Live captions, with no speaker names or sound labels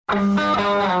This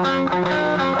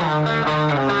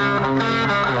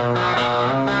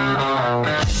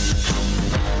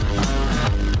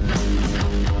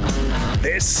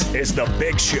is The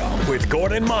Big Show with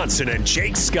Gordon Monson and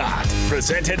Jake Scott,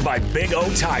 presented by Big O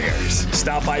Tires.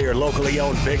 Stop by your locally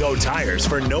owned Big O Tires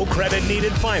for no credit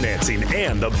needed financing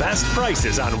and the best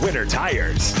prices on winter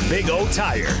tires. Big O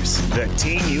Tires, the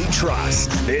team you trust.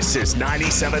 This is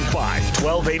 97.5,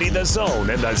 1280 The Zone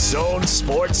and The Zone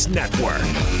Sports Network.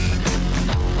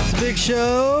 It's The Big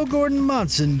Show. Gordon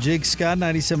Monson, Jake Scott,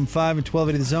 97.5 and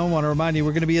 1280 The Zone. Want to remind you,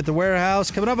 we're going to be at the Warehouse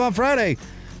coming up on Friday.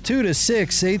 2 to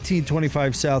 6,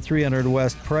 1825 South, 300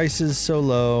 West. Prices so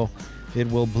low,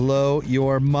 it will blow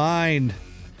your mind.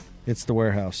 It's the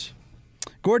Warehouse.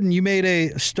 Gordon, you made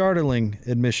a startling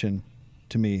admission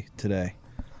to me today.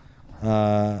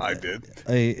 I did.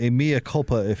 A mea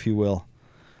culpa, if you will.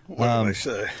 What did I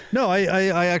say? No,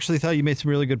 I actually thought you made some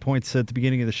really good points at the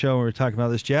beginning of the show. We were talking about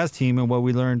this Jazz team and what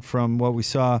we learned from what we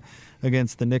saw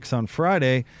against the Knicks on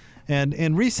Friday.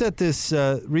 And reset this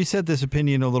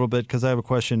opinion a little bit because I have a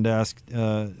question to ask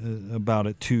about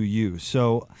it to you.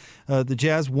 So the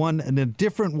Jazz won in a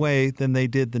different way than they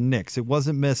did the Knicks. It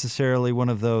wasn't necessarily one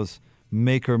of those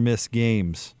make or miss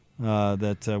games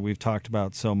that we've talked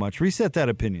about so much. Reset that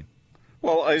opinion.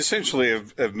 Well, I essentially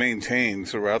have maintained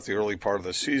throughout the early part of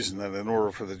the season that in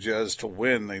order for the Jazz to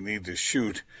win, they need to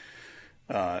shoot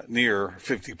near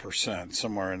 50%,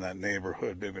 somewhere in that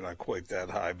neighborhood, maybe not quite that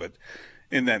high, but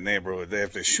in that neighborhood. They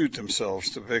have to shoot themselves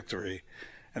to victory.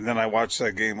 And then I watched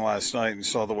that game last night and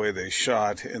saw the way they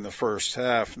shot in the first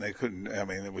half, and they couldn't. I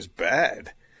mean, it was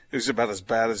bad. It was about as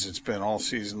bad as it's been all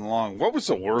season long. What was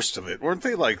the worst of it? Weren't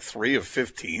they like 3 of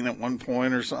 15 at one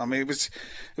point or something? I mean,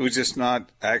 it was just not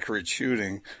accurate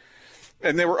shooting.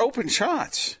 And they were open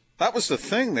shots. That was the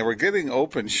thing. They were getting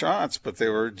open shots, but they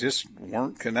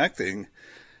weren't connecting.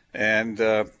 And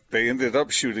they ended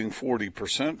up shooting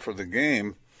 40% for the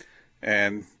game.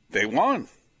 And they won.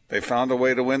 They found a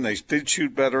way to win. They did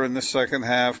shoot better in the second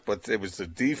half, but it was the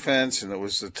defense and it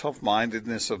was the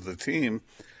tough-mindedness of the team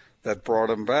that brought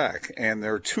them back. And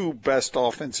their two best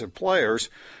offensive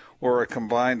players were a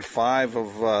combined 5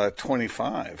 of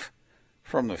 25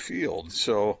 from the field.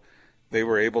 So they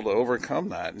were able to overcome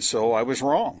that. And so I was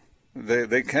wrong.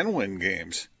 They can win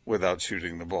games without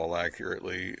shooting the ball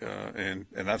accurately, and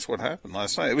that's what happened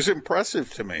last night. It was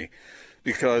impressive to me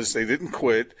because they didn't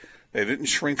quit. They didn't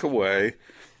shrink away.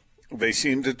 They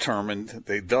seemed determined.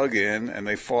 They dug in and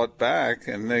they fought back,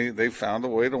 and they found a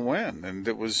way to win. And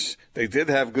they did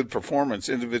have good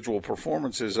individual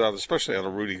performances especially out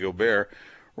of Rudy Gobert.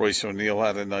 Royce O'Neal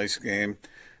had a nice game.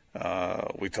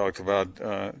 We talked about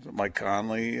Mike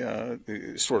Conley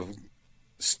sort of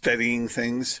steadying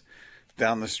things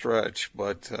down the stretch,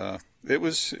 but it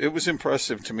was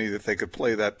impressive to me that they could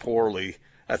play that poorly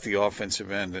at the offensive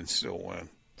end and still win.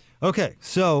 Okay,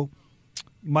 so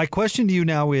my question to you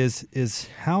now is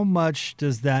how much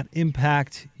does that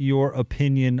impact your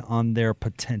opinion on their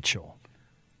potential?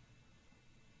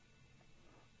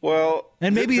 Well,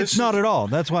 and maybe it's not at all.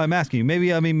 That's why I'm asking you.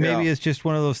 Maybe it's just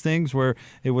one of those things where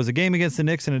it was a game against the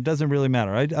Knicks and it doesn't really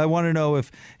matter. I want to know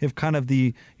if kind of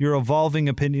your evolving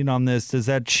opinion on this, does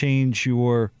that change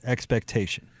your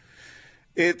expectation?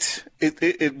 It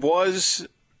was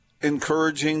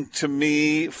encouraging to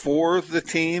me for the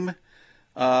team.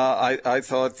 I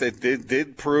thought that they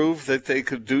did prove that they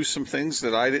could do some things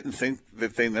that I didn't think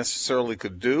that they necessarily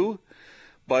could do,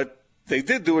 but they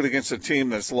did do it against a team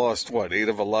that's lost, 8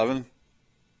 of 11?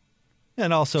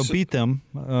 And also beat them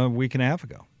a week and a half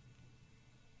ago.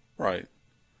 Right.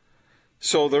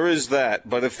 So there is that.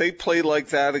 But if they play like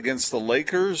that against the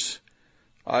Lakers,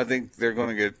 I think they're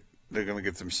going to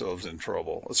get themselves in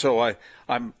trouble. So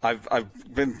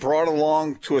I've been brought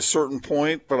along to a certain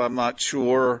point, but I'm not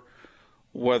sure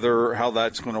how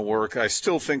that's going to work. I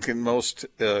still think in most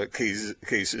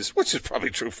cases, which is probably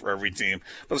true for every team,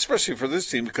 but especially for this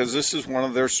team, because this is one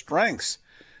of their strengths,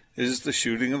 is the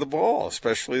shooting of the ball,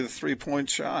 especially the three-point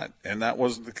shot. And that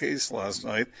wasn't the case last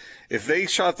night. If they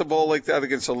shot the ball like that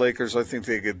against the Lakers, I think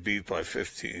they get beat by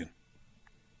 15.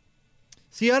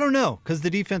 See, I don't know, because the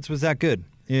defense was that good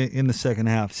in the second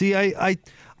half. See, I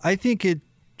think it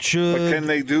should. But can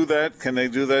they do that? Can they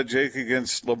do that, Jake,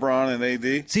 against LeBron and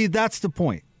AD? See, that's the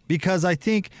point. Because I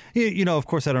think, of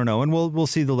course, I don't know. And we'll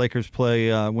see the Lakers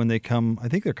play when they come. I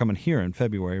think they're coming here in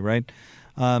February, right?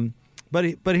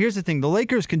 But here's the thing. The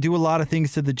Lakers can do a lot of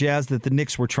things to the Jazz that the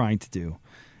Knicks were trying to do.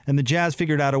 And the Jazz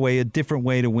figured out a different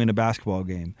way to win a basketball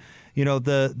game.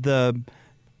 The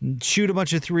shoot a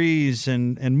bunch of threes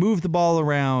and move the ball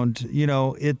around.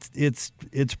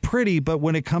 It's pretty, but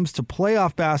when it comes to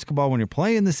playoff basketball, when you're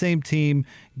playing the same team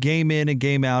game in and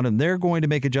game out, and they're going to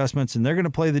make adjustments and they're going to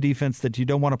play the defense that you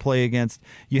don't want to play against,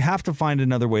 you have to find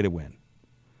another way to win.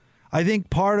 I think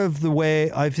part of the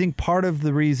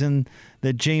reason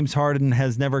that James Harden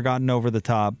has never gotten over the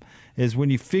top is when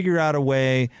you figure out a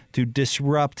way to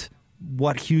disrupt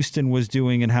what Houston was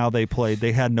doing and how they played,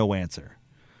 they had no answer.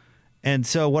 And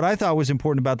so what I thought was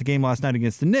important about the game last night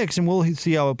against the Knicks, and we'll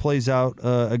see how it plays out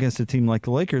against a team like the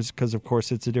Lakers, because, of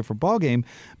course, it's a different ballgame,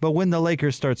 but when the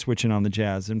Lakers start switching on the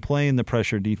Jazz and playing the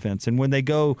pressure defense, and when they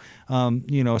go,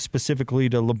 specifically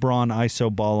to LeBron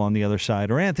ISO ball on the other side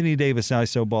or Anthony Davis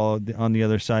ISO ball on the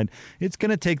other side, it's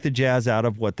going to take the Jazz out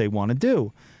of what they want to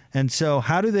do. And so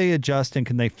how do they adjust, and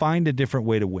can they find a different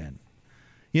way to win?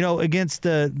 Against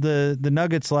the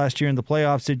Nuggets last year in the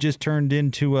playoffs, it just turned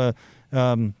into a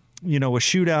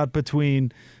shootout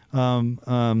between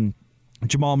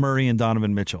Jamal Murray and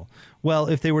Donovan Mitchell. Well,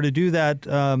 if they were to do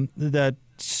that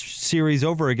series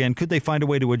over again, could they find a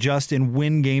way to adjust and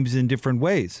win games in different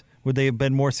ways? Would they have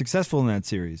been more successful in that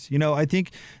series? I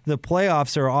think the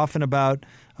playoffs are often about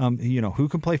who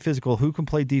can play physical, who can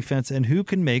play defense, and who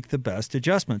can make the best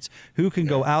adjustments, who can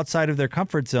go outside of their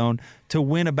comfort zone to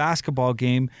win a basketball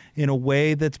game in a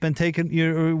way that's been taken,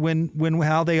 when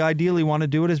how they ideally want to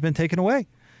do it has been taken away.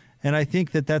 And I think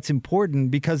that that's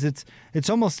important because it's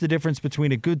almost the difference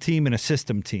between a good team and a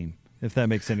system team, if that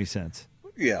makes any sense.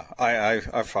 Yeah,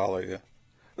 I follow you.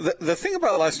 The thing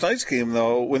about last night's game,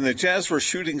 though, when the Jazz were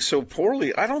shooting so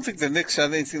poorly, I don't think the Knicks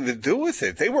had anything to do with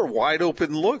it. They were wide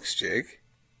open looks, Jake.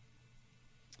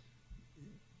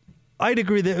 I'd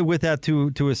agree with that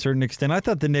to a certain extent. I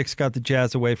thought the Knicks got the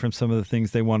Jazz away from some of the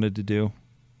things they wanted to do.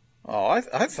 Oh, I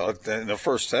thought that in the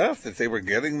first half that they were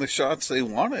getting the shots they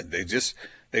wanted.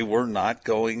 They were not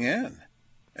going in.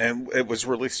 And it was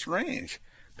really strange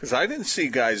because I didn't see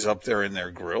guys up there in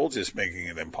their grill just making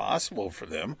it impossible for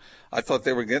them. I thought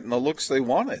they were getting the looks they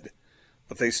wanted,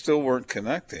 but they still weren't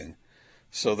connecting.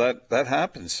 So that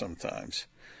happens sometimes.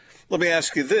 Let me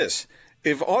ask you this.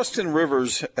 If Austin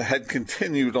Rivers had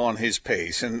continued on his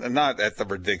pace, and not at the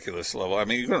ridiculous level, I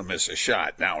mean, you're going to miss a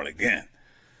shot now and again.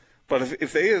 But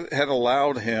if they had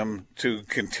allowed him to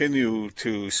continue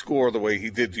to score the way he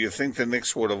did, do you think the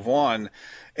Knicks would have won?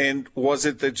 And was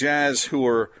it the Jazz who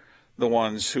were the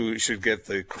ones who should get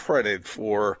the credit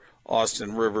for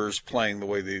Austin Rivers playing the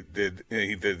way he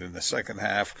did in the second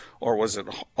half, or was it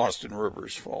Austin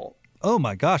Rivers' fault? Oh,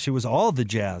 my gosh, it was all the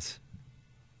Jazz.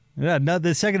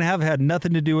 The second half had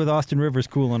nothing to do with Austin Rivers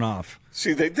cooling off.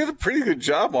 See, they did a pretty good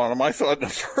job on him, I thought, in the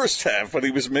first half, but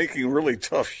he was making really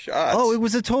tough shots. Oh, it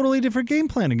was a totally different game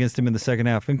plan against him in the second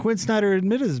half, and Quinn Snyder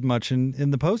admitted as much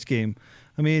in the postgame.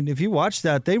 I mean, if you watch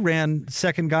that, they ran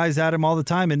second guys at him all the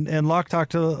time, and Locke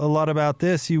talked a lot about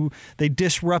this. They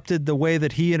disrupted the way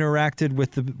that he interacted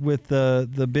with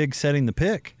the big setting the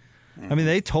pick. I mean,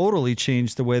 they totally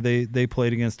changed the way they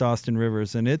played against Austin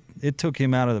Rivers, and it took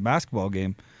him out of the basketball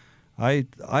game.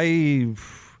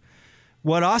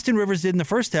 What Austin Rivers did in the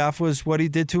first half was what he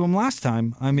did to him last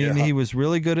time. I mean, He was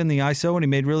really good in the ISO, and he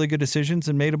made really good decisions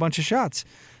and made a bunch of shots.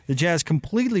 The Jazz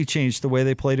completely changed the way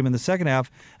they played him in the second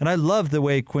half, and I love the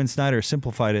way Quinn Snyder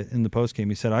simplified it in the postgame.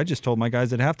 He said, I just told my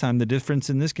guys at halftime the difference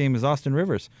in this game is Austin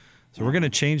Rivers. So we're going to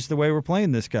change the way we're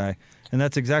playing this guy. And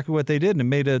that's exactly what they did, and it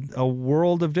made a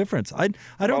world of difference. I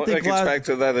don't think it gets back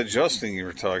to that adjusting you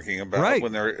were talking about. Right.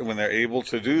 When they're able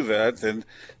to do that, then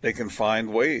they can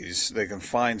find ways. They can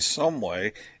find some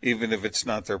way, even if it's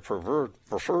not their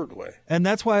preferred way. And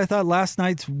that's why I thought last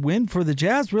night's win for the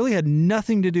Jazz really had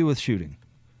nothing to do with shooting.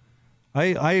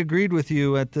 I agreed with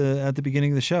you at the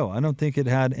beginning of the show. I don't think it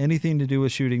had anything to do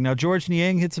with shooting. Now, George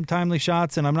Niang hit some timely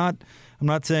shots, and I'm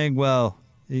not saying, well,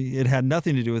 it had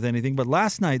nothing to do with anything. But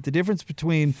last night, the difference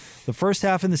between the first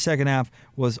half and the second half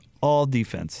was all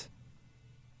defense.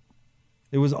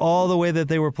 It was all the way that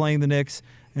they were playing the Knicks,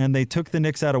 and they took the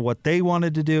Knicks out of what they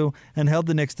wanted to do and held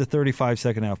the Knicks to 35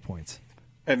 second half points.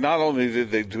 And not only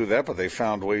did they do that, but they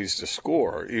found ways to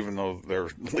score, even though their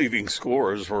leading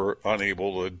scorers were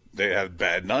unable to. They had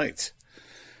bad nights.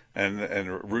 And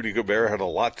Rudy Gobert had a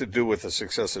lot to do with the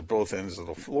success at both ends of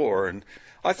the floor. And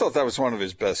I thought that was one of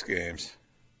his best games.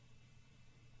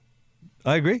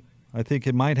 I agree. I think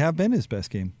it might have been his best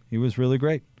game. He was really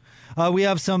great. We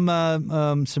have some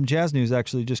Jazz news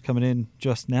actually just coming in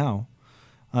just now.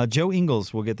 Joe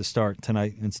Ingles will get the start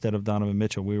tonight instead of Donovan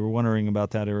Mitchell. We were wondering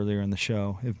about that earlier in the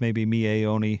show, if maybe Mie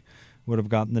Oni would have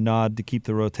gotten the nod to keep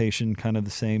the rotation kind of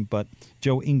the same, but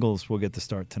Joe Ingles will get the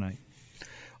start tonight.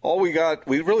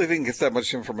 We really didn't get that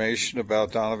much information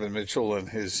about Donovan Mitchell and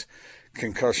his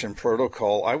concussion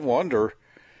protocol. I wonder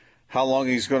how long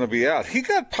he's going to be out. He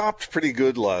got popped pretty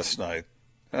good last night.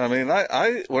 I mean,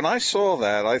 I when I saw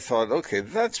that, I thought, okay,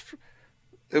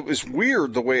 it was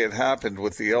weird the way it happened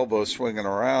with the elbow swinging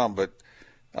around, but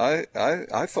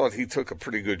I thought he took a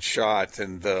pretty good shot,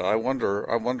 and I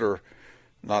wonder,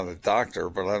 not a doctor,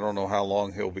 but I don't know how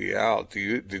long he'll be out.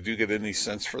 Did you get any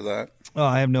sense for that? Oh,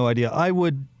 I have no idea. I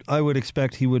would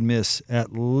expect he would miss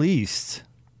at least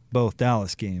both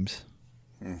Dallas games.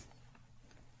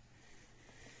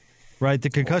 Right, the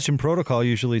concussion protocol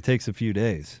usually takes a few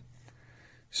days.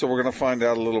 So we're going to find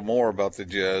out a little more about the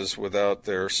Jazz without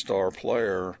their star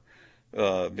player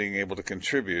being able to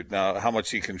contribute. Now, how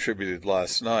much he contributed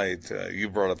last night, you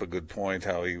brought up a good point,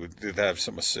 how he did have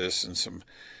some assists and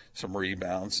some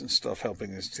rebounds and stuff,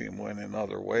 helping his team win in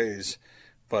other ways.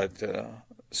 But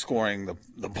scoring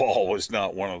the ball was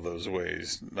not one of those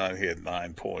ways. He had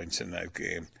 9 points in that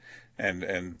game. And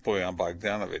Bojan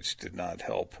Bogdanovic did not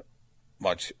help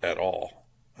much at all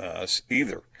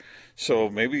either. So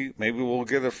maybe we'll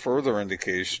get a further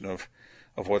indication of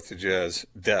what the Jazz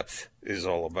depth is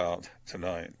all about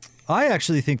tonight. I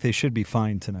actually think they should be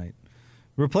fine tonight.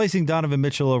 Replacing Donovan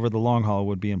Mitchell over the long haul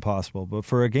would be impossible. But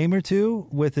for a game or two,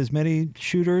 with as many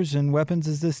shooters and weapons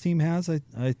as this team has,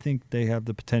 I think they have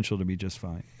the potential to be just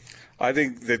fine. I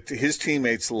think that his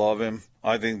teammates love him.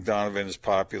 I think Donovan is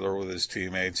popular with his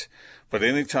teammates. But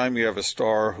anytime you have a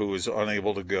star who is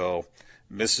unable to go,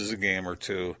 misses a game or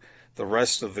two, the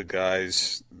rest of the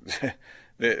guys,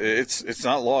 it's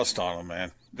not lost on them,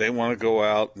 man. They want to go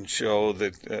out and show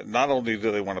that not only do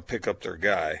they want to pick up their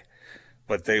guy,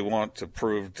 but they want to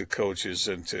prove to coaches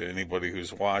and to anybody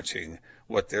who's watching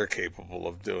what they're capable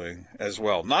of doing as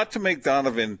well. Not to make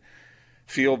Donovan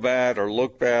feel bad or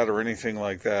look bad or anything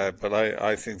like that, but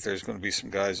I think there's going to be some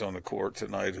guys on the court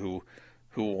tonight who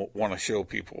want to show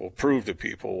people, prove to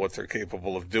people what they're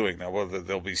capable of doing. Now, whether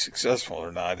they'll be successful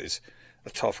or not is a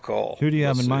tough call. Who do you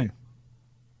have in mind?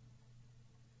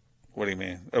 What do you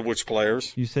mean? Which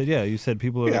players? You said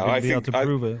people are going to be able to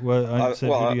prove it. Well, I said,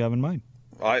 who do you have in mind?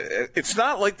 It's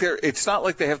not like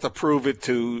they have to prove it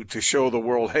to show the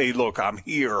world, hey, look, I'm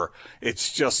here.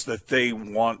 It's just that they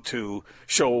want to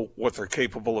show what they're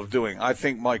capable of doing. I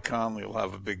think Mike Conley will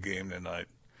have a big game tonight.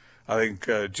 I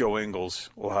think Joe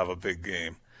Ingles will have a big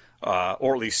game,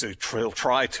 or at least he'll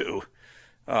try to.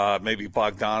 Maybe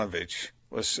Bogdanovic.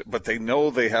 But they know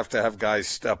they have to have guys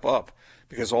step up,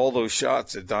 because all those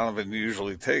shots that Donovan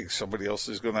usually takes, somebody else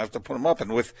is going to have to put them up.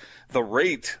 And with the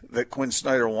rate that Quinn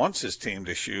Snyder wants his team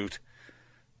to shoot,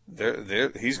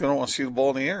 he's going to want to see the ball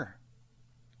in the air.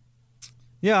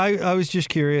 Yeah, I was just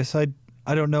curious. I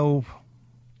don't know.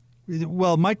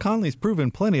 Well, Mike Conley's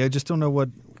proven plenty. I just don't know what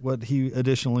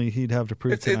he'd have to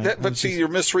prove tonight. You're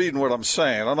misreading what I'm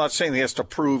saying. I'm not saying he has to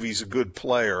prove he's a good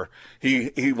player.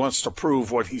 He wants to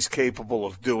prove what he's capable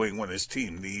of doing when his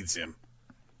team needs him.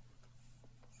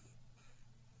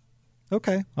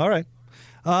 Okay. All right.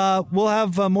 We'll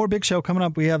have more Big Show coming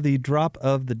up. We have the drop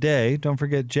of the day. Don't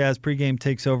forget, Jazz pregame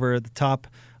takes over at the top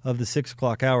of the 6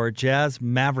 o'clock hour. Jazz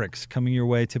Mavericks coming your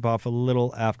way. Tip off a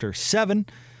little after 7.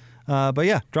 But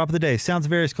yeah, drop of the day. Sounds of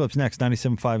various clips next.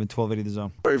 97.5 and 1280 The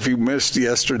Zone. If you missed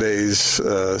yesterday's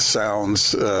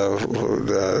sounds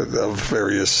of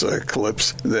various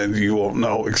clips, then you won't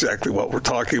know exactly what we're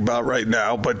talking about right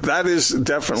now. But that is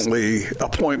definitely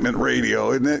appointment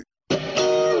radio, isn't it?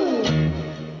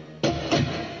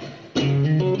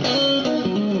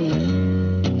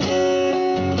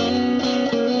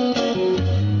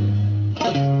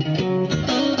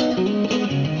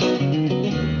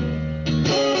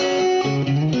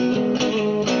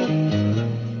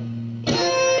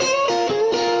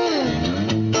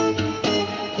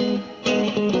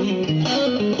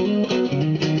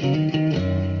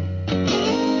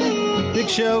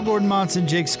 Show. Gordon Monson,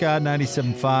 Jake Scott,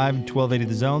 97.5 and 1280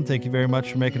 The Zone. Thank you very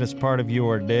much for making us part of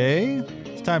your day.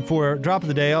 It's time for Drop of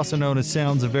the Day, also known as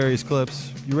Sounds of Various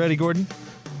Clips. You ready, Gordon?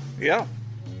 Yeah.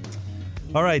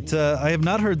 All right. I have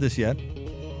not heard this yet.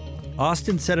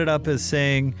 Austin set it up as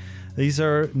saying these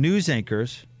are news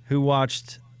anchors who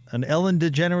watched an Ellen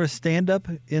DeGeneres stand-up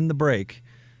in the break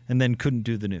and then couldn't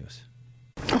do the news.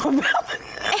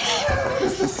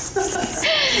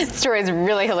 Story is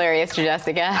really hilarious,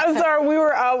 Jessica. I'm sorry, we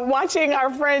were watching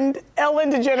our friend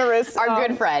Ellen DeGeneres. Our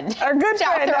good friend. Our good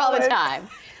Shout friend. Her all the time.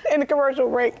 In the commercial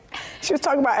break, she was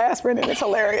talking about aspirin, and it's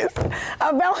hilarious.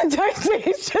 Valentine's Day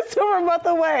is just over a month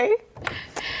away.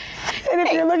 And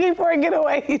if you're looking for a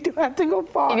getaway, you don't have to go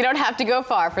far. You don't have to go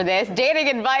far for this.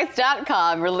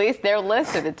 Datingadvice.com released their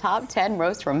list of the top 10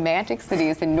 most romantic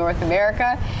cities in North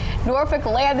America. Norfolk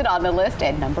landed on the list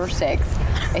at number 6.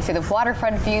 They say the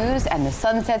waterfront views and the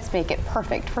sunsets make it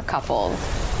perfect for couples.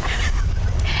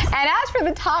 And as for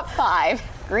the top 5,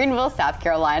 Greenville, South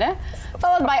Carolina,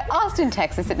 followed by Austin,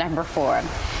 Texas at number 4.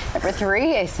 Number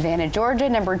 3 is Savannah, Georgia.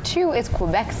 Number 2 is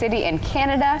Quebec City in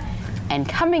Canada. And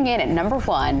coming in at number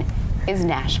 1 is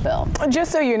Nashville.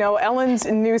 Just so you know, Ellen's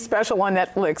new special on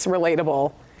Netflix,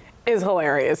 Relatable, is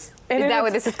hilarious. Is that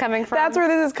where this is coming from? That's where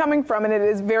this is coming from, and it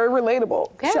is very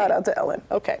relatable. Okay. Shout out to Ellen.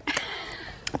 Okay.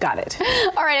 Got it.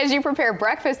 All right, as you prepare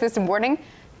breakfast this morning,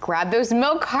 grab those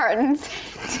milk cartons.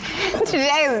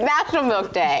 Today is National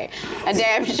Milk Day, a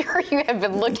day I'm sure you have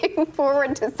been looking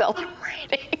forward to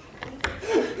celebrating.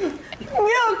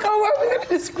 Milk, what are we going to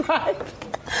describe?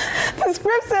 The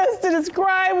script says to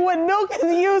describe what milk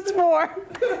is used for.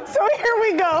 So here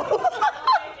we go.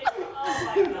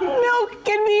 Milk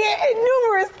can be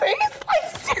numerous things like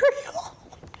cereal,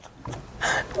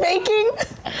 baking,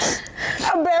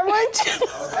 a beverage.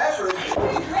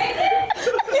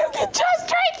 You can just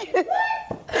drink it.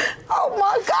 Oh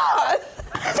my God.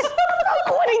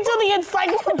 According to the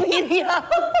encyclopedia.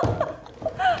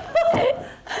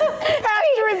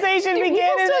 Pasteurization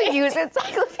began in People still use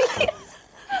encyclopedias.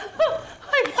 Oh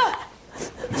my God.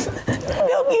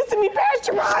 Milk used to be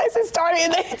pasteurized. It started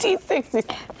in the 1860s.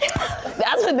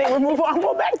 That's when they remove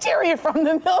harmful bacteria from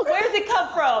the milk. Where does it come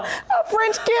from? A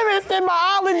French chemist and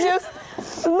biologist,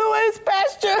 Louis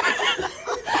Pasteur.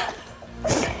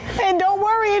 And don't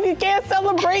worry if you can't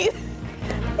celebrate.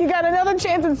 You got another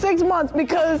chance in 6 months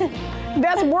because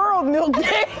that's World Milk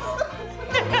Day.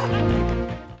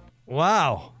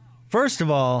 Wow. First of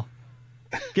all,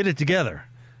 get it together.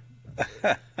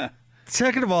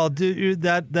 Second of all,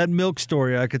 that milk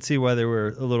story, I could see why they were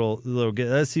a little.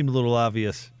 That seemed a little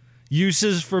obvious.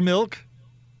 Uses for milk.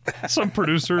 Some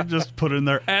producer just put in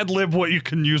there, ad lib what you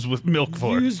can use with milk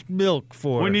for. Use milk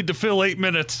for. We need to fill 8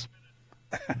 minutes.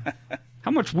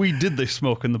 How much weed did they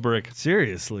smoke in the break?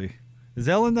 Seriously. Is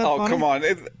Ellen that Oh, funny? come on.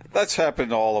 That's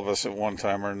happened to all of us at one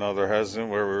time or another, hasn't it?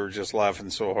 Where we were just laughing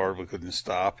so hard we couldn't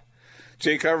stop.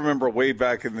 Jake, I remember way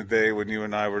back in the day when you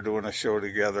and I were doing a show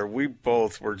together, we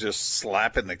both were just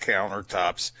slapping the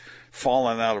countertops,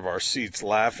 falling out of our seats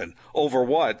laughing. Over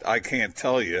what? I can't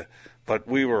tell you. But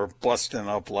we were busting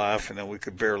up laughing and we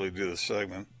could barely do the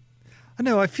segment. I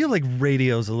know. I feel like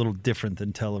radio's a little different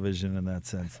than television in that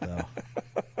sense, though.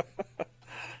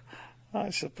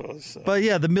 I suppose so. But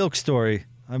yeah, the milk story.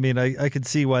 I mean, I could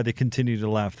see why they continue to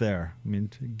laugh there. I mean,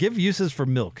 give uses for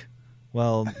milk.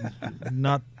 Well,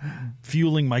 not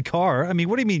fueling my car. I mean,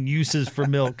 what do you mean uses for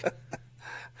milk?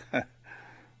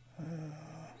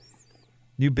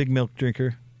 You big milk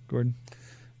drinker, Gordon?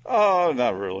 Oh,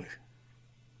 not really.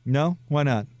 No? Why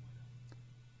not?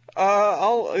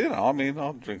 I'll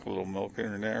drink a little milk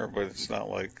here and there, but it's not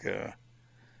like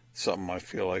something I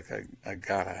feel like I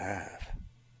gotta have.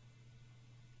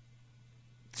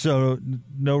 So,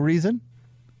 no reason?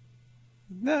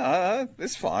 No,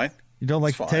 it's fine. You don't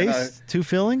like the taste? Too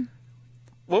filling?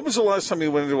 When was the last time you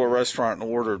went into a restaurant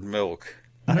and ordered milk?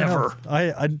 Never.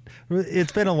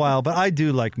 It's been a while, but I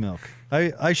do like milk.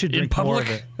 I should drink more of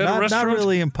it. At a Not restaurant?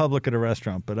 really in public at a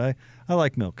restaurant, but I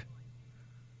like milk.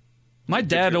 My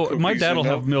dad will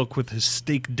have milk with his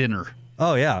steak dinner.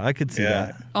 Oh, yeah, I could see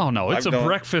that. Oh, no, it's I've a known-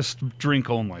 breakfast drink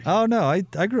only. Oh, no,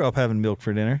 I grew up having milk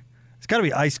for dinner. It's got to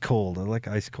be ice cold. I like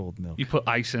ice cold milk. You put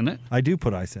ice in it? I do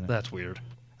put ice in it. That's weird.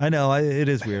 I know, it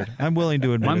is weird. I'm willing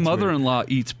to admit My it's weird. mother-in-law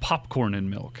eats popcorn in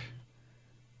milk.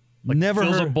 Never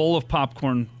Fills heard a bowl of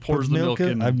popcorn, pours the milk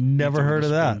in. I've never eats it heard with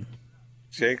of a that. spoon.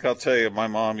 Jake, I'll tell you, my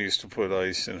mom used to put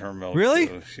ice in her milk. Really?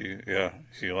 So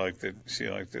she liked it. She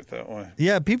liked it that way.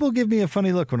 Yeah, people give me a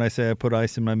funny look when I say I put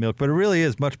ice in my milk, but it really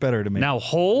is much better to me. Now,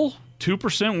 whole, 2%,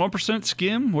 1%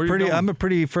 skim? Where are you going? I'm a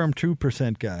pretty firm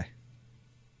 2% guy.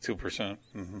 2%.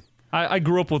 Mm-hmm. I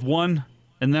grew up with one,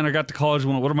 and then I got to college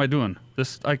and went, what am I doing?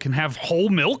 I can have whole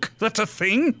milk? That's a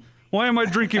thing? Why am I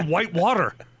drinking white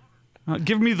water?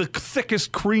 Give me the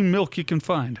thickest cream milk you can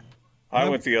find. I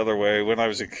went the other way. When I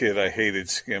was a kid, I hated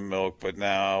skim milk, but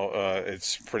now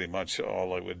it's pretty much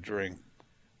all I would drink.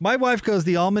 My wife goes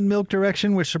the almond milk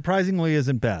direction, which surprisingly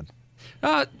isn't bad.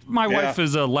 My wife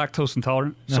is lactose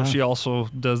intolerant, so she also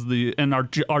does and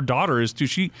our daughter is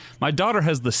too. My daughter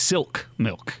has the silk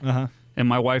milk, and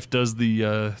my wife does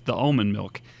the almond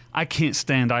milk. I can't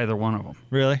stand either one of them.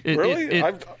 Really?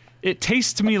 It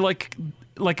tastes to me like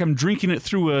I'm drinking it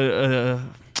through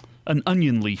an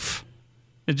onion leaf.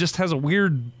 It just has a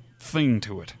weird thing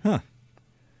to it. Huh.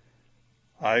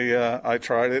 I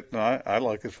tried it, and I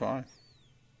like it fine.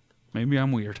 Maybe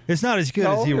I'm weird. It's not as good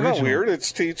as the you're original. not weird.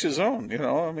 It's to each his own.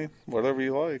 Whatever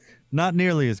you like. Not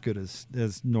nearly as good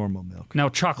as normal milk. Now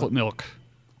chocolate milk,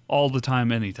 all the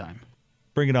time, anytime.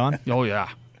 Bring it on. Oh yeah,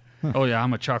 oh yeah.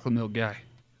 I'm a chocolate milk guy.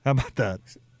 How about that?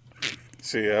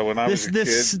 See, when I was a kid,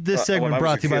 this segment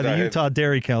brought to you by the Utah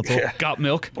Dairy Council. Yeah. Got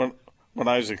milk. When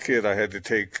I was a kid, I had to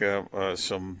take I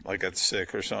got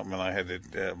sick or something, and I had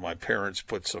to. My parents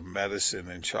put some medicine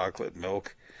in chocolate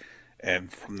milk,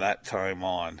 and from that time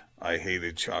on, I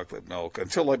hated chocolate milk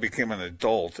until I became an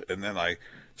adult, and then I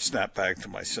snapped back to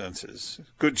my senses.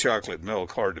 Good chocolate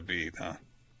milk, hard to beat, huh?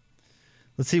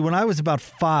 Let's see. When I was about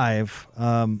 5,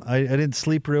 I didn't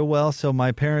sleep real well, so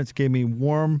my parents gave me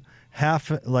warm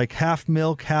half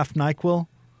milk, half NyQuil,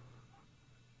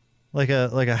 like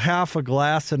a half a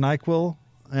glass of NyQuil,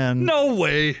 and No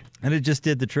way. and it just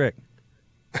did the trick.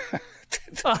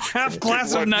 A half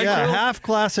glass of NyQuil. Yeah, half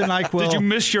glass of NyQuil. Did you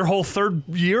miss your whole third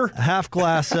year? half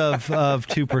glass of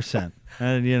 2%,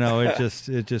 and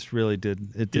it just really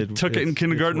did. It did. Took it in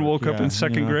kindergarten, woke up in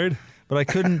second grade. But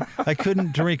I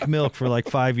couldn't drink milk for like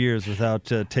 5 years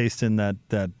without tasting that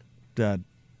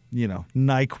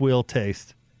NyQuil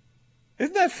taste.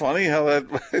 Isn't that funny how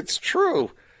it's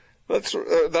true?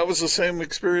 That was the same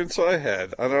experience I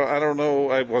had. I don't know.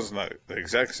 I wasn't the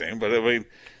exact same, but I mean,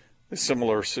 a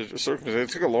similar circumstance. It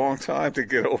took a long time to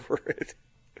get over it.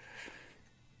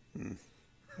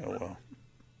 Oh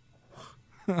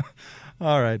well.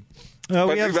 All right.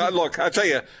 But look, I tell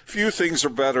you, few things are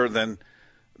better than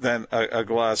a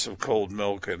glass of cold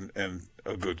milk and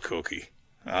a good cookie.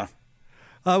 Huh?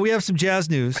 We have some Jazz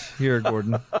news here,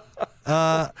 Gordon.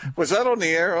 Was that on the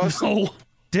air, Austin? Oh,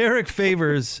 Derek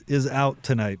Favors is out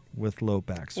tonight with low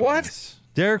back soreness.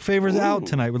 What? Derek Favors out Ooh.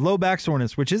 tonight with low back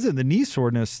soreness, which isn't the knee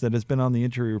soreness that has been on the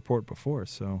injury report before.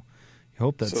 So I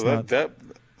hope that's not.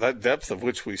 That depth of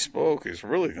which we spoke is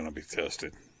really going to be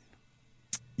tested.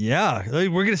 Yeah,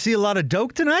 we're going to see a lot of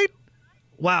Doak tonight.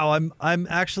 Wow, I'm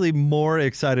actually more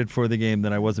excited for the game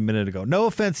than I was a minute ago. No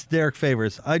offense to Derek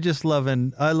Favors. I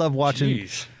love watching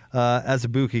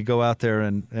Azubuike go out there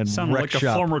and sounded wreck like a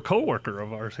shop. former coworker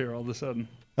of ours here all of a sudden.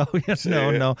 Oh, yes,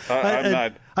 no.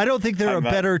 I don't think they're a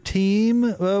better team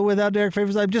without Derek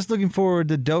Favors. I'm just looking forward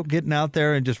to Doak getting out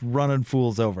there and just running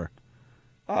fools over.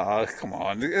 Come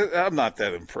on. I'm not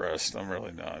that impressed. I'm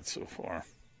really not so far.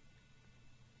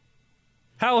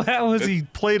 How has he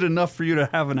played enough for you to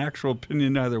have an actual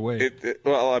opinion either way?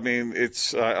 Well, I mean,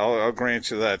 I'll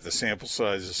grant you that the sample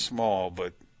size is small,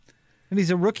 but And he's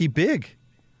a rookie big.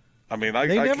 I mean,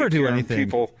 They never do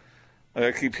anything.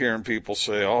 I keep hearing people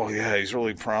say, "Oh, yeah, he's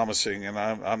really promising," and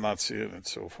I'm not seeing it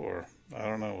so far. I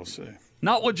don't know. We'll see.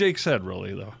 Not what Jake said,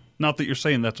 really, though. Not that you're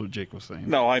saying that's what Jake was saying.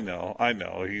 No, I know.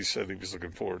 He said he was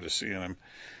looking forward to seeing him,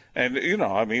 and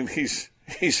I mean, he's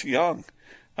young.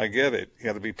 I get it. You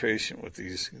got to be patient with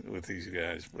these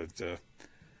guys, but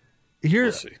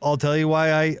we'll see. I'll tell you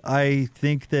why I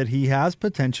think that he has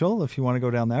potential if you want to go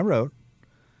down that road.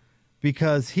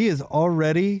 Because he has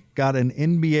already got an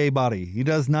NBA body. He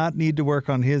does not need to work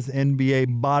on his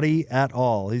NBA body at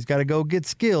all. He's got to go get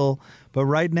skill, but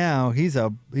right now he's a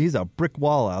brick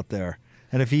wall out there.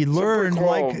 And if he learned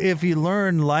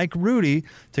like Rudy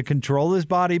to control his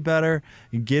body better,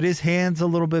 get his hands a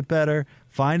little bit better,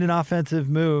 find an offensive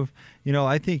move,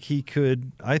 I think he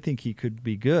could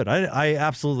be good. I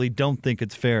absolutely don't think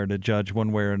it's fair to judge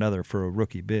one way or another for a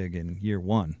rookie big in year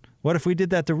one. What if we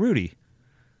did that to Rudy?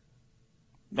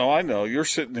 No, I know. You're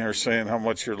sitting there saying how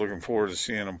much you're looking forward to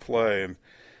seeing him play,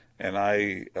 and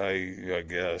I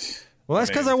guess. Well,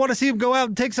 that's because I want to see him go out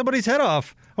and take somebody's head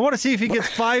off. I want to see if he gets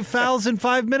 5 fouls in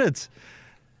 5 minutes.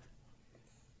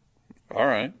 All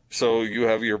right. So you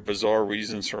have your bizarre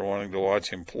reasons for wanting to watch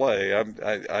him play.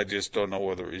 I just don't know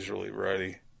whether he's really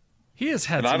ready. He has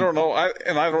had. And I don't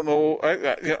know.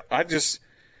 I just.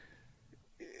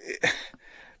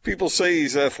 People say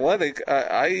he's athletic.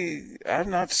 I'm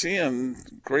not seeing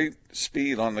great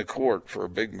speed on the court for a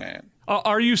big man.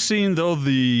 Are you seeing, though,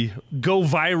 the go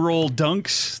viral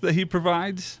dunks that he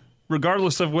provides?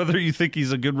 Regardless of whether you think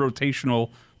he's a good rotational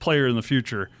player in the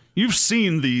future, you've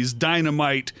seen these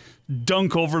dynamite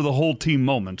dunk over the whole team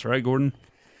moments, right, Gordon?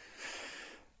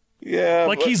 Yeah,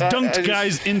 like he's dunked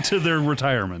guys into their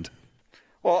retirement.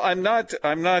 Well, I'm not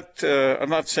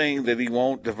saying that he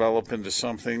won't develop into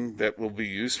something that will be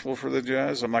useful for the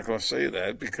Jazz. I'm not going to say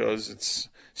that because it's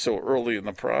so early in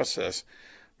the process.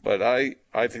 But I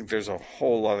think there's a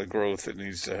whole lot of growth that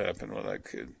needs to happen with that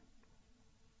kid.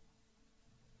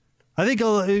 I think,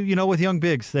 with young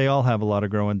bigs, they all have a lot of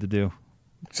growing to do.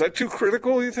 Is that too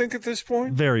critical, you think, at this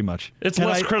point? Very much. It's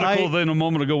less critical than a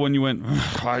moment ago when you went,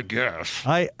 I guess.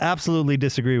 I absolutely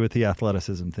disagree with the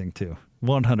athleticism thing, too.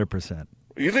 100%.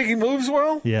 You think he moves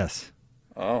well? Yes.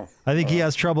 Oh. I think he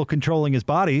has trouble controlling his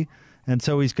body, And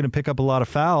so he's going to pick up a lot of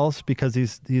fouls because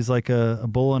he's like a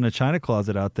bull in a china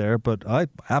closet out there. But I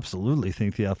absolutely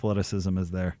think the athleticism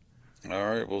is there. All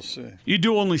right, we'll see. You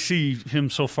do only see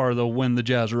him so far, though, when the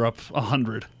Jazz are up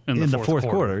 100 in the fourth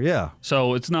quarter. Yeah.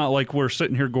 So it's not like we're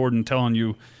sitting here, Gordon, telling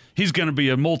you he's going to be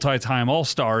a multi-time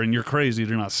All-Star and you're crazy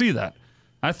to not see that.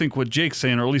 I think what Jake's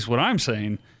saying, or at least what I'm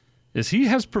saying, is he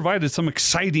has provided some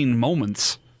exciting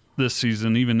moments this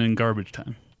season, even in garbage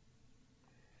time.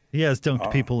 He has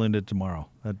dunked people into tomorrow.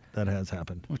 That has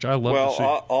happened. Which I love to see.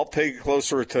 Well, I'll pay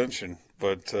closer attention,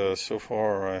 but so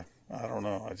far, I don't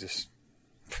know.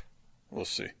 We'll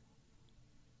see.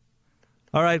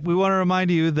 All right, we want to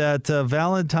remind you that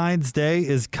Valentine's Day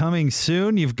is coming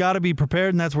soon. You've got to be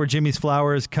prepared, and that's where Jimmy's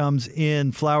Flowers comes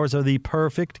in. Flowers are the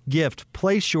perfect gift.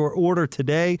 Place your order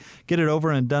today. Get it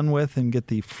over and done with and get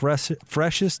the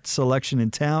freshest selection in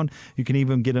town. You can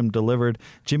even get them delivered.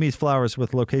 Jimmy's Flowers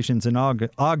with locations in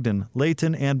Ogden,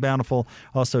 Layton, and Bountiful.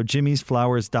 Also,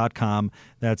 jimmysflowers.com.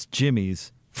 That's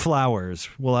Jimmy's Flowers.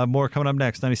 We'll have more coming up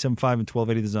next. 97.5 and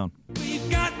 1280 The Zone. We've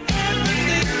got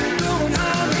everything going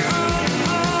on.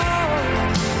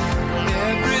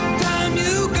 Every time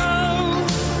you go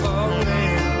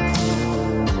away,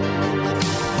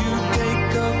 you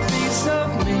take a piece of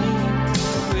me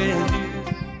with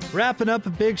you. Wrapping up a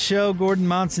big show. Gordon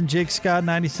Monson, Jake Scott,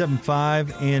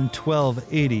 97.5 and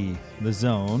 1280 The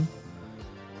Zone.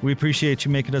 We appreciate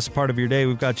you making us a part of your day.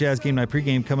 We've got Jazz Game Night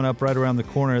pregame coming up right around the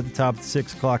corner at the top of the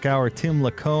 6 o'clock hour. Tim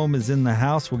Lacombe is in the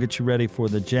house. We'll get you ready for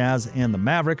the Jazz and the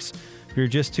Mavericks. If you're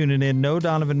just tuning in, no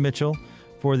Donovan Mitchell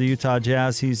for the Utah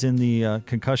Jazz. He's in the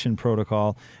concussion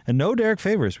protocol. And no Derek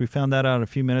Favors. We found that out a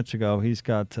few minutes ago. He's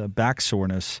got back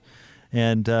soreness.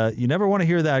 And you never want to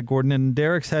hear that, Gordon. And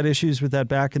Derek's had issues with that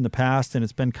back in the past, and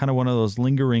it's been kind of one of those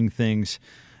lingering things.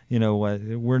 You know,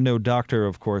 we're no doctor,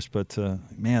 of course, but,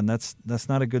 man, that's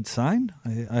not a good sign.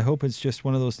 I hope it's just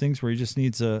one of those things where he just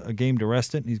needs a game to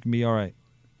rest it, and he's going to be all right.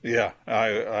 Yeah,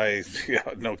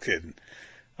 yeah, no kidding.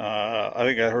 I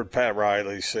think I heard Pat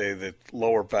Riley say that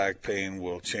lower back pain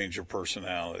will change your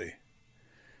personality.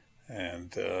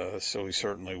 And so we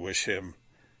certainly wish him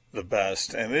the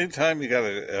best. And anytime you got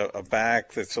a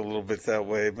back that's a little bit that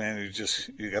way, man,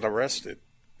 you got to rest it.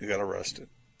 You got to rest it.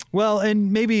 Well,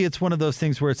 and maybe it's one of those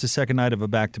things where it's the second night of a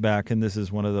back-to-back, and this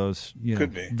is one of those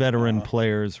veteran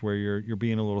players where you're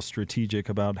being a little strategic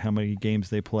about how many games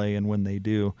they play and when they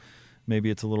do. Maybe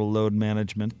it's a little load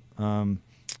management,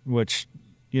 which,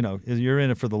 you're in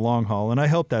it for the long haul, and I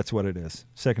hope that's what it is.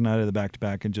 Second night of the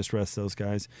back-to-back and just rest those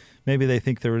guys. Maybe they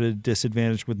think they're at a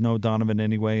disadvantage with no Donovan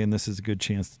anyway, and this is a good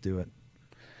chance to do it.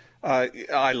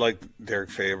 I like Derek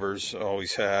Favors,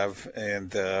 always have, and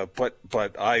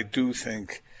but I do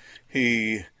think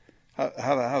he how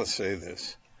to say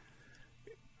this.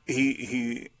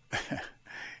 He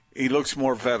looks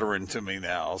more veteran to me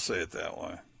now. I'll say it that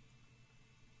way.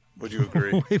 Would you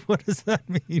agree? Wait, what does that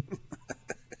mean?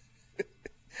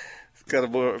 He's got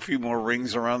a few more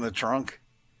rings around the trunk.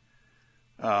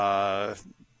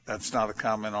 That's not a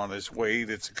comment on his weight.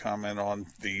 It's a comment on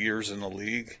the years in the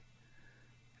league.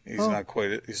 He's not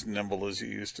quite as nimble as he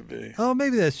used to be. Oh,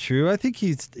 maybe that's true. I think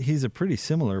he's a pretty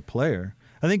similar player.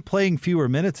 I think playing fewer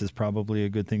minutes is probably a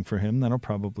good thing for him. That'll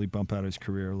probably bump out his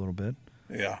career a little bit.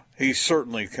 Yeah, he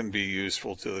certainly can be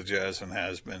useful to the Jazz and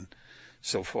has been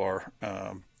so far.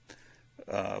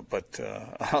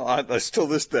 But still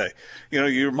this day,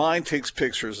 your mind takes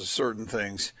pictures of certain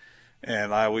things.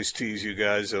 And I always tease you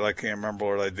guys that I can't remember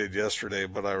what I did yesterday,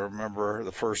 but I remember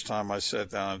the first time I sat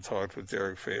down and talked with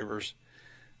Derek Favors.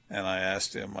 And I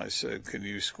asked him, I said, can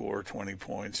you score 20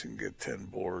 points and get 10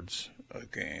 boards a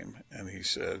game? And he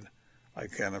said, I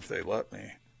can if they let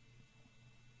me.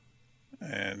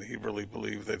 And he really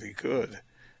believed that he could.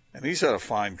 And he's had a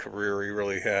fine career, he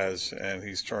really has, and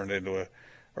he's turned into a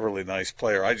really nice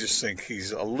player. I just think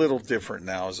he's a little different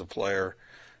now as a player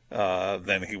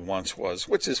than he once was,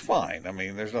 which is fine. I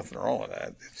mean, there's nothing wrong with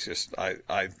that. It's just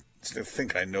I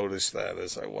think I noticed that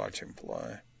as I watch him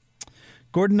play.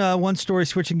 Gordon, one story,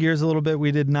 switching gears a little bit,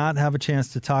 we did not have a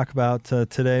chance to talk about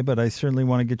today, but I certainly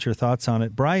want to get your thoughts on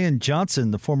it. Brian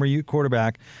Johnson, the former Ute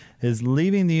quarterback, is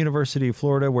leaving the University of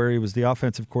Florida, where he was the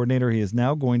offensive coordinator. He is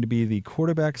now going to be the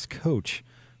quarterback's coach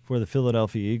for the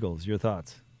Philadelphia Eagles. Your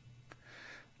thoughts?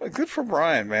 Well, good for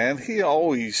Brian, man. He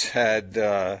always had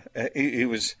he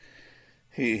was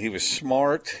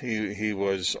smart. He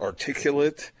was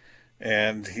articulate.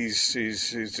 And he's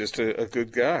just a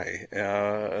good guy.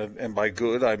 And by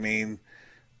good, I mean,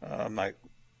 I'm not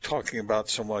talking about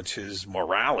so much his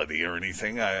morality or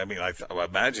anything. I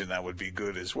imagine that would be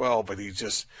good as well. But he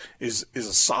just is a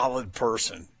solid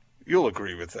person. You'll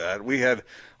agree with that. We had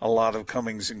a lot of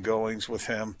comings and goings with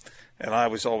him. and I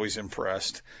was always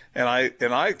impressed. And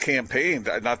I campaigned,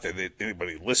 not that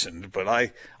anybody listened, but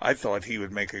I thought he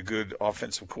would make a good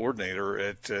offensive coordinator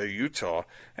at Utah,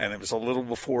 and it was a little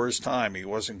before his time. He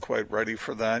wasn't quite ready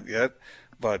for that yet,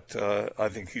 but I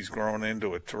think he's grown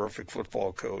into a terrific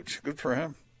football coach. Good for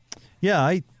him.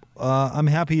 Yeah, I'm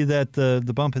happy that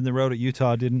the bump in the road at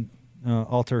Utah didn't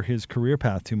alter his career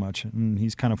path too much. And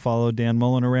he's kind of followed Dan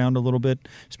Mullen around a little bit,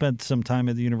 spent some time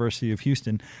at the University of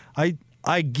Houston.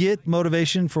 I get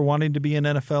motivation for wanting to be an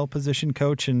NFL position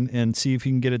coach and see if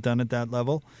you can get it done at that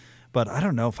level. But I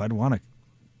don't know if I'd want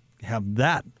to have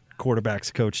that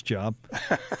quarterback's coach job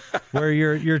where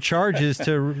your charge is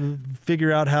to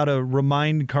figure out how to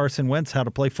remind Carson Wentz how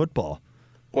to play football.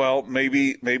 Well,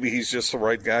 maybe he's just the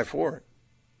right guy for it.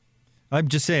 I'm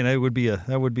just saying that would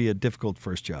be a difficult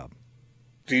first job.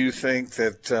 Do you think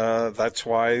that that's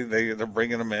why they're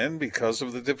bringing him in, because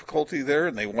of the difficulty there,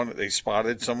 and they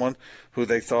spotted someone who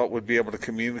they thought would be able to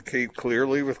communicate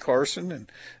clearly with Carson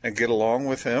and get along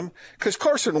with him? Because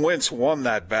Carson Wentz won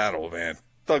that battle, man.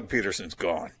 Doug Peterson's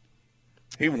gone.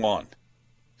 He won.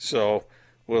 So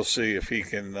we'll see if he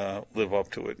can live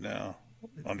up to it now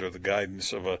under the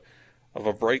guidance of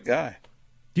a bright guy.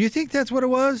 Do you think that's what it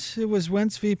was? It was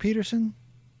Wentz v. Peterson?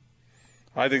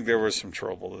 I think there was some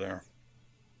trouble there.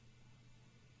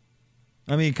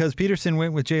 I mean, because Peterson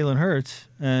went with Jalen Hurts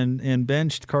and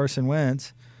benched Carson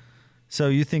Wentz. So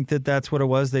you think that that's what it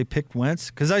was? They picked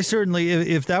Wentz? Because I certainly,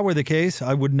 if that were the case,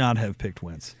 I would not have picked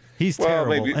Wentz. He's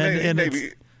terrible.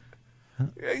 Maybe.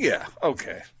 Yeah.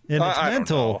 Okay. And it's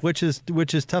mental, which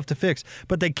is tough to fix.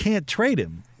 But they can't trade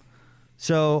him.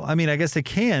 So I mean, I guess they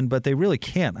can, but they really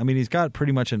can't. I mean, he's got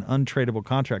pretty much an untradeable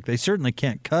contract. They certainly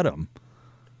can't cut him.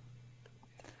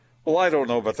 Well, I don't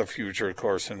know about the future of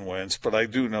Carson Wentz, but I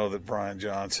do know that Brian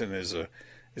Johnson is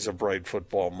a bright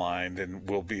football mind and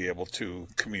will be able to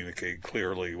communicate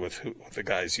clearly with the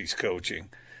guys he's coaching,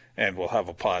 and will have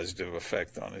a positive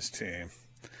effect on his team.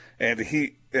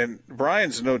 And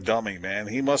Brian's no dummy, man.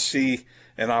 He must see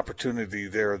an opportunity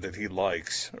there that he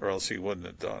likes, or else he wouldn't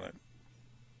have done it.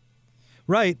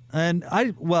 Right, and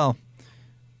I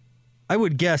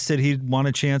would guess that he'd want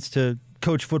a chance to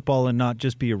coach football and not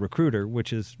just be a recruiter,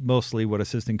 which is mostly what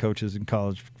assistant coaches in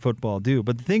college football do.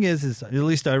 But the thing is at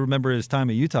least I remember his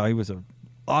time at Utah, he was an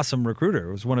awesome recruiter.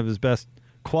 It was one of his best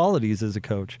qualities as a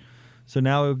coach. So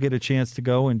now he'll get a chance to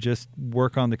go and just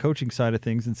work on the coaching side of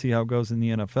things and see how it goes in the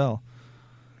NFL.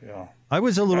 Yeah. I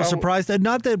was a little surprised.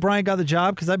 Not that Brian got the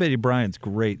job, because I bet Brian's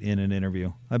great in an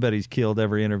interview. I bet he's killed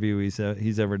every interview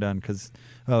he's ever done because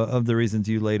of the reasons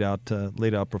you laid out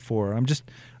before. I'm just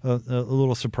a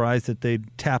little surprised that they'd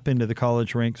tap into the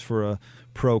college ranks for a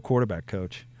pro quarterback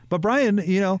coach. But Brian,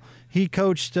 he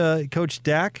coached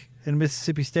Dak in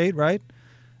Mississippi State, right?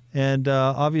 And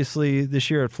obviously this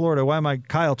year at Florida,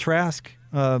 Kyle Trask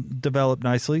developed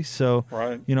nicely. So,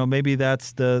 right. Maybe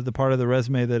that's the part of the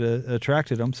resume that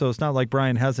attracted him. So it's not like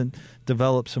Brian hasn't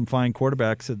developed some fine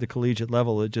quarterbacks at the collegiate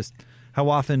level. It just, how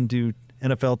often do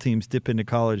NFL teams dip into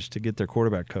college to get their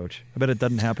quarterback coach? I bet it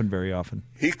doesn't happen very often.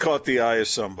 He caught the eye of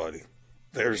somebody.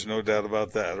 There's no doubt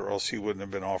about that, or else he wouldn't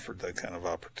have been offered that kind of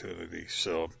opportunity.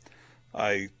 So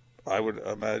I would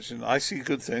imagine, I see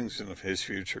good things in his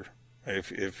future.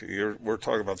 If we're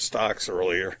talking about stocks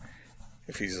earlier,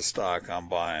 if he's a stock, I'm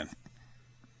buying.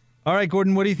 All right,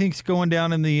 Gordon, what do you think's going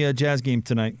down in the Jazz game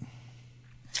tonight?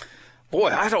 Boy,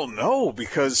 I don't know,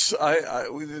 because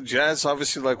the Jazz,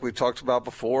 obviously, like we talked about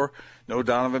before, no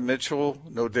Donovan Mitchell,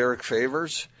 no Derek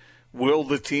Favors. Will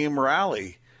the team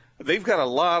rally? They've got a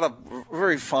lot of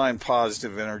very fine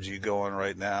positive energy going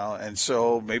right now, and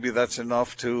so maybe that's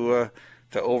enough to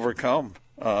overcome.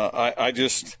 I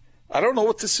don't know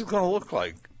what this is going to look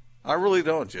like. I really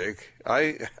don't, Jake.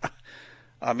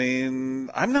 I mean,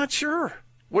 I'm not sure.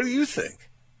 What do you think?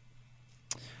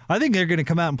 I think they're going to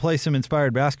come out and play some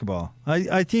inspired basketball.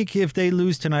 I think if they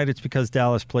lose tonight, it's because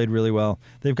Dallas played really well.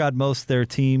 They've got most of their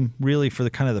team really for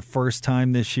the first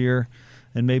time this year,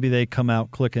 and maybe they come out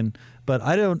clicking. But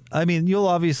you'll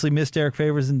obviously miss Derek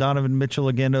Favors and Donovan Mitchell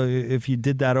again if you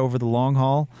did that over the long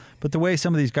haul. But the way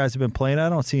some of these guys have been playing, I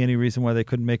don't see any reason why they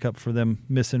couldn't make up for them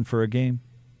missing for a game.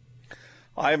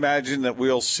 I imagine that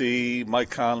we'll see Mike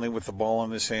Conley with the ball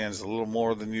in his hands a little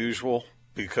more than usual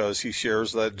because he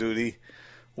shares that duty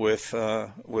with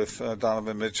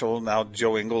Donovan Mitchell. Now,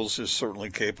 Joe Ingles is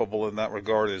certainly capable in that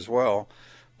regard as well.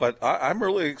 But I'm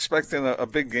really expecting a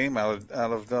big game out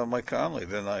of Mike Conley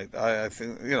tonight. I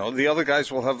think, the other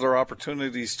guys will have their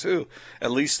opportunities too, at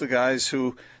least the guys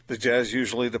who the Jazz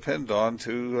usually depend on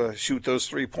to shoot those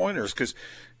three-pointers, because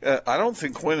I don't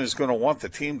think Quinn is going to want the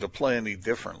team to play any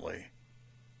differently.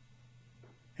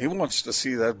 He wants to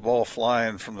see that ball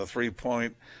flying from the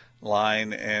 3-point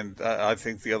line, and I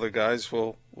think the other guys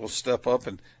will step up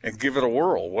and give it a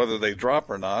whirl. Whether they drop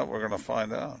or not, we're going to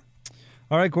find out.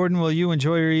 All right, Gordon, well, you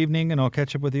enjoy your evening, and I'll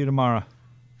catch up with you tomorrow.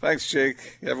 Thanks,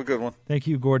 Jake. You have a good one. Thank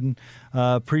you, Gordon.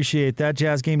 Appreciate that.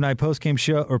 Jazz Game Night pregame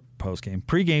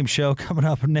show coming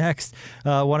up next.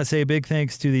 Want to say a big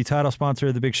thanks to the title sponsor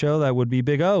of the big show. That would be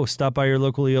Big O. Stop by your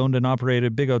locally owned and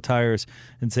operated Big O tires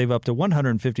and save up to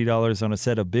 $150 on a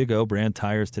set of Big O brand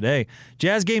tires today.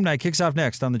 Jazz Game Night kicks off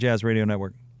next on the Jazz Radio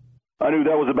Network. I knew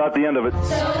that was about the end of it.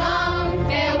 So long,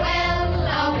 farewell,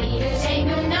 I'll be to say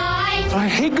goodnight. I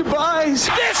hate goodbyes.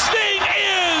 This thing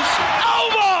is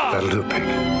over! That'll do, Pig.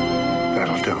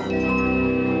 That'll do.